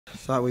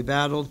thought we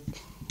battled.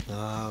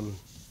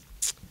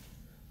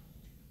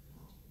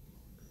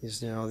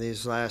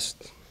 These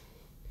last,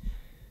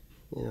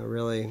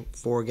 really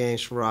 4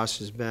 games for us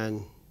has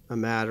been a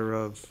matter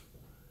of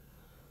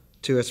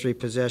 2 or 3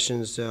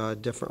 possessions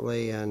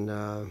differently,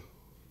 and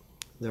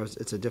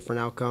it's a different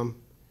outcome.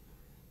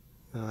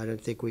 I didn't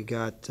think we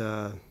got.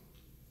 I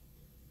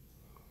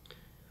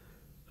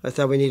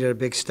thought we needed a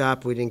big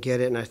stop. We didn't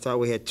get it, and I thought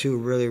we had 2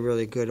 really,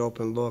 really good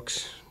open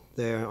looks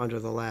there under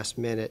the last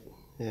minute,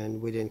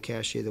 and we didn't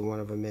cash either one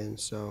of them in.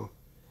 So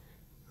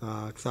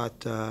I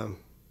thought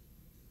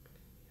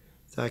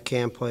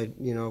Cam played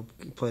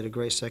a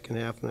great second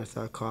half, and I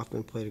thought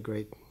Kaufman played a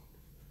great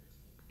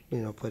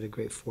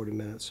 40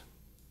 minutes.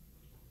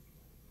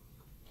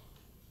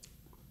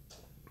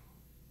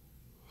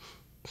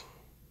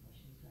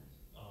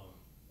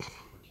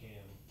 For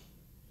Cam,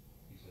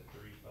 he's at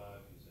 35,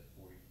 he's at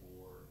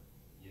 44,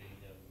 getting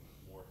him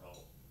more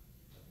help.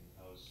 I mean,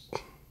 how's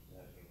that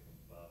going to come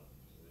about?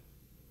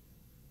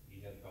 He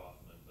had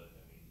Kaufman, but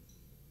I mean,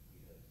 he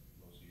had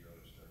most of your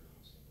other starters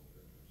and single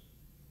drifters.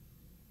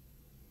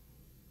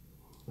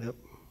 Yep.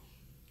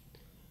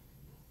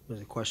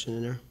 There's a question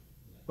in there?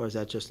 Or is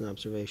that just an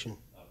observation?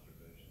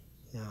 Observation.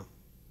 Yeah.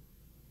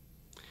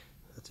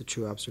 That's a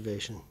true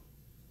observation.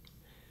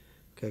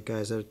 Got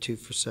guys that are 2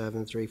 for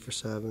 7, 3 for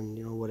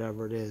 7,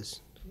 whatever it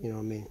is. You know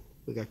what I mean?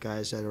 We got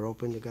guys that are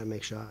open, you got to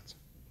make shots.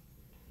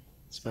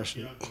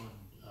 Especially.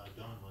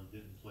 Donlin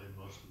didn't play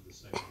most of the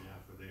second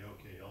half. Are they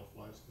okay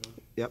health-wise, Coach?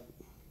 Yep.